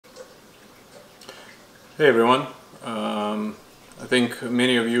Hey everyone, I think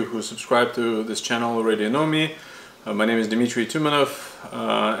many of you who subscribe to this channel already know me. My name is Dmitry Tumanov,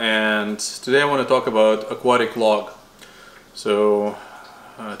 and today I want to talk about AquaticLog. So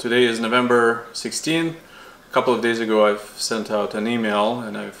today is November 16. A couple of days ago I've sent out an email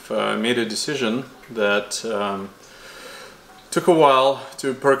and I've made a decision that took a while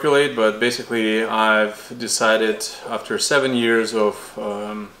to percolate, but basically I've decided after 7 years of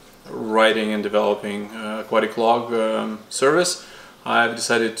writing and developing AquaticLog service, I've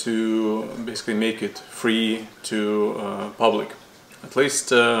decided to basically make it free to public. At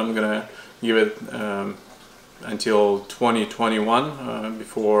least I'm gonna give it until 2021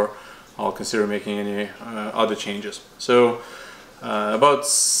 before I'll consider making any other changes. So about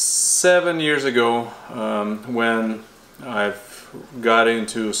 7 years ago, when I've got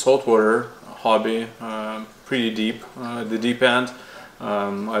into saltwater hobby pretty deep, the deep end,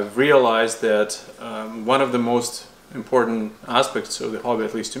 I've realized that one of the most important aspects of the hobby,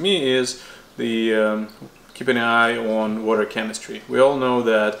 at least to me, is the keeping an eye on water chemistry. We all know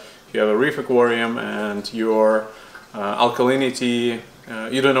that if you have a reef aquarium and your alkalinity,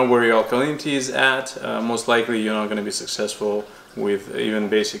 you don't know where your alkalinity is at, most likely you're not going to be successful with even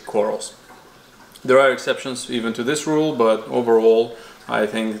basic corals. There are exceptions even to this rule, but overall I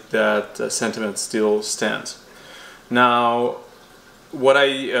think that sentiment still stands. Now, what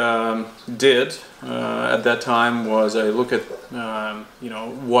I did at that time was I look at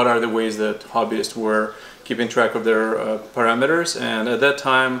what are the ways that hobbyists were keeping track of their parameters, and at that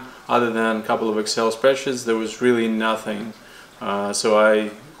time, other than a couple of Excel spreadsheets, there was really nothing. So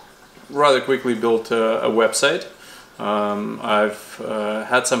I rather quickly built a website. I've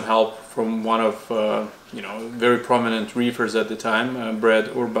had some help from one of very prominent reefers at the time, Brad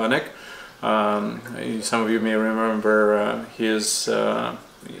Urbanek. Some of you may remember his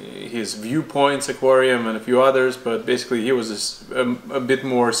Viewpoints aquarium and a few others, but basically he was a bit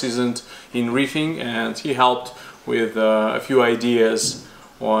more seasoned in reefing, and he helped with a few ideas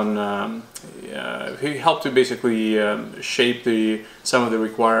on he helped to basically shape some of the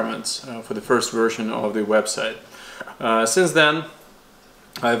requirements for the first version of the website. Since then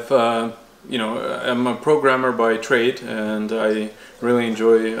I'm a programmer by trade, and I really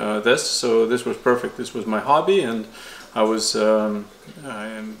enjoy this, so this was perfect. This was my hobby, and I was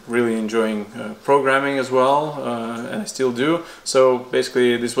really enjoying programming as well, and I still do. So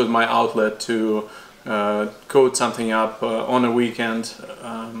basically this was my outlet to code something up on a weekend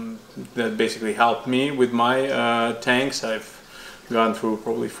that basically helped me with my tanks. I've gone through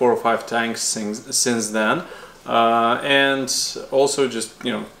probably 4 or 5 tanks since then. And also just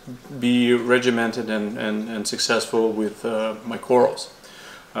be regimented and successful with my corals.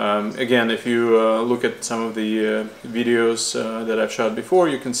 Again, if you look at some of the videos that I've shot before,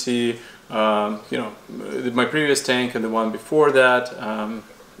 you can see my previous tank and the one before that.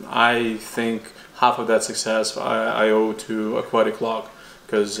 I think half of that success I owe to AquaticLog,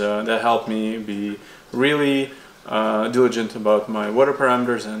 because that helped me be really diligent about my water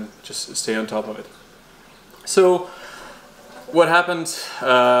parameters and just stay on top of it. So what happened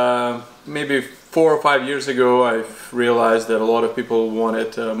maybe 4 or 5 years ago, I've realized that a lot of people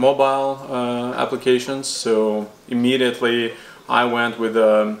wanted mobile applications, so immediately I went with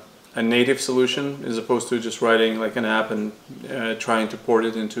a native solution as opposed to just writing like an app and trying to port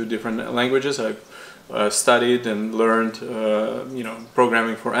it into different languages. I've studied and learned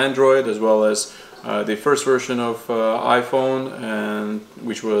programming for Android, as well as the first version of iPhone, and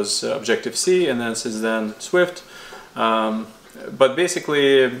which was Objective-C, and then since then Swift. But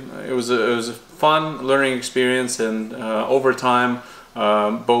basically it was a fun learning experience, and over time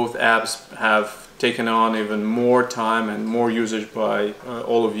both apps have taken on even more time and more usage by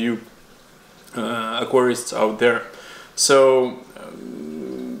all of you aquarists out there. So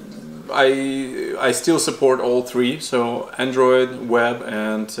I still support all three, so Android, web,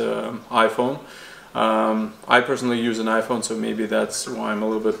 and iPhone. I personally use an iPhone, so maybe that's why I'm a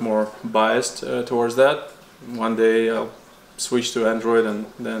little bit more biased towards that. One day I'll switch to Android, and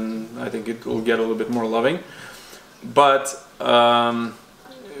then I think it will get a little bit more loving. But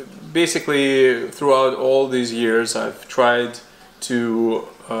basically throughout all these years I've tried to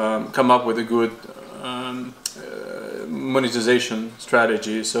come up with a good monetization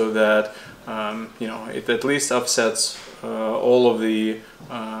strategy, so that it at least offsets all of the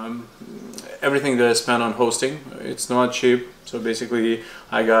everything that I spent on hosting. It's not cheap, so basically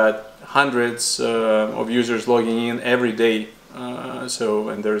I got hundreds of users logging in every day,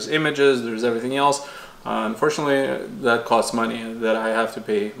 and there's images, there's everything else. Unfortunately that costs money that I have to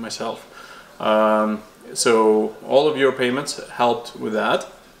pay myself. So all of your payments helped with that.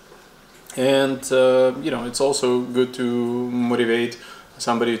 And you know, it's also good to motivate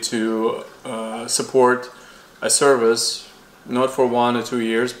somebody to support a service, not for 1 or 2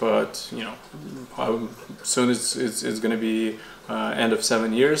 years, but you know, soon it's going to be end of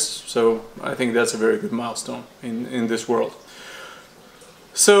 7 years. So I think that's a very good milestone in this world.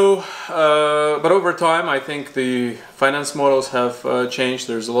 So, but over time, I think the finance models have changed.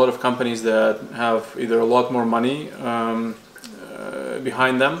 There's a lot of companies that have either a lot more money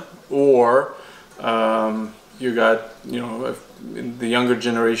behind them, or you got, you know, the younger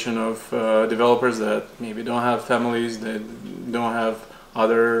generation of developers that maybe don't have families, that don't have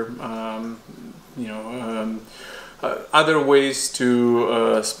other, you know, other ways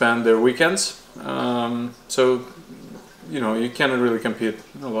to spend their weekends. So, you know, you cannot really compete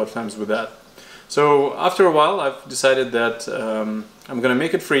a lot of times with that. So after a while, I've decided that I'm gonna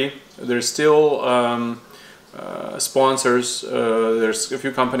make it free. There's still sponsors. There's a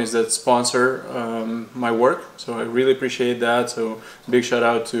few companies that sponsor my work, so I really appreciate that. So big shout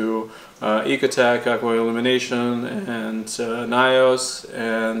out to Ecotech, Aqua Illumination, and Nios,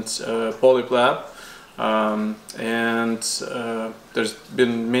 and Polyplab. There's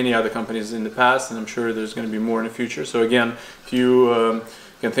been many other companies in the past, and I'm sure there's going to be more in the future. So again, if you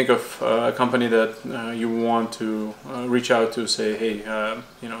can think of a company that you want to reach out to, say, hey,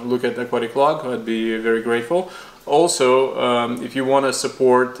 you know, look at AquaticLog, I'd be very grateful. Also, if you want to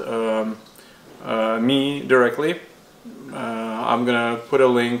support me directly, I'm gonna put a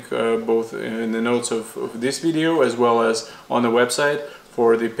link both in the notes of this video as well as on the website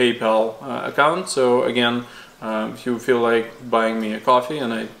for the PayPal account. So again, if you feel like buying me a coffee,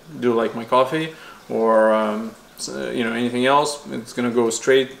 and I do like my coffee, or you know, anything else, it's gonna go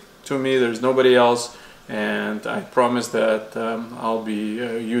straight to me. There's nobody else, and I promise that I'll be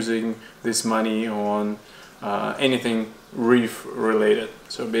using this money on anything reef related.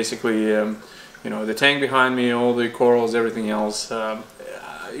 So basically, you know, the tank behind me, all the corals, everything else,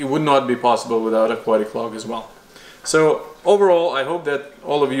 it would not be possible without AquaticLog as well. So overall, I hope that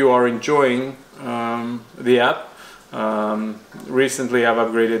all of you are enjoying the app. Recently I've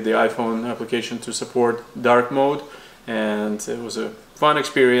upgraded the iPhone application to support dark mode, and it was a fun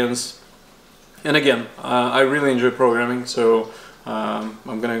experience. And again, I really enjoy programming, so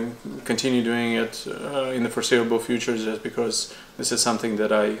I'm going to continue doing it in the foreseeable future, just because this is something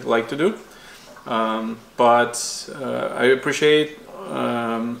that I like to do. But I appreciate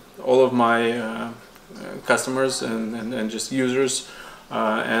all of my customers and just users,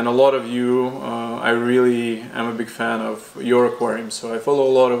 and a lot of you. I really am a big fan of your aquariums, so I follow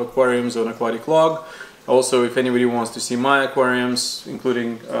a lot of aquariums on AquaticLog. Also, if anybody wants to see my aquariums,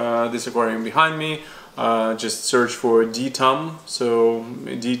 including this aquarium behind me, just search for DTUM, so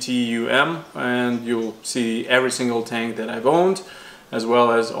DTUM, and you'll see every single tank that I've owned, as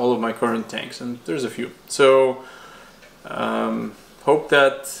well as all of my current tanks, and there's a few. So hope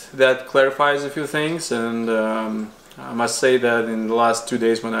that clarifies a few things. And I must say that in the last 2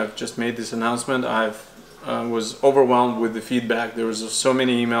 days, when I've just made this announcement, was overwhelmed with the feedback. There was so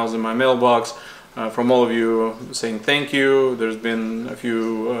many emails in my mailbox from all of you saying thank you. There's been a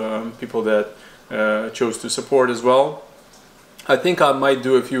few people that chose to support as well. I think I might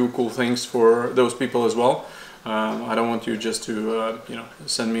do a few cool things for those people as well. I don't want you just to you know,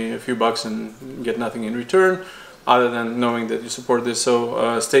 send me a few bucks and get nothing in return, other than knowing that you support this.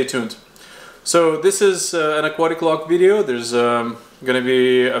 So stay tuned. So this is an AquaticLog video. There's going to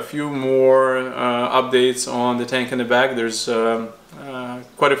be a few more updates on the tank in the back. There's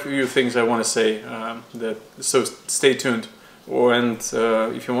quite a few things I want to say, so stay tuned. And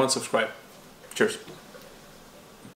if you want, subscribe. Cheers.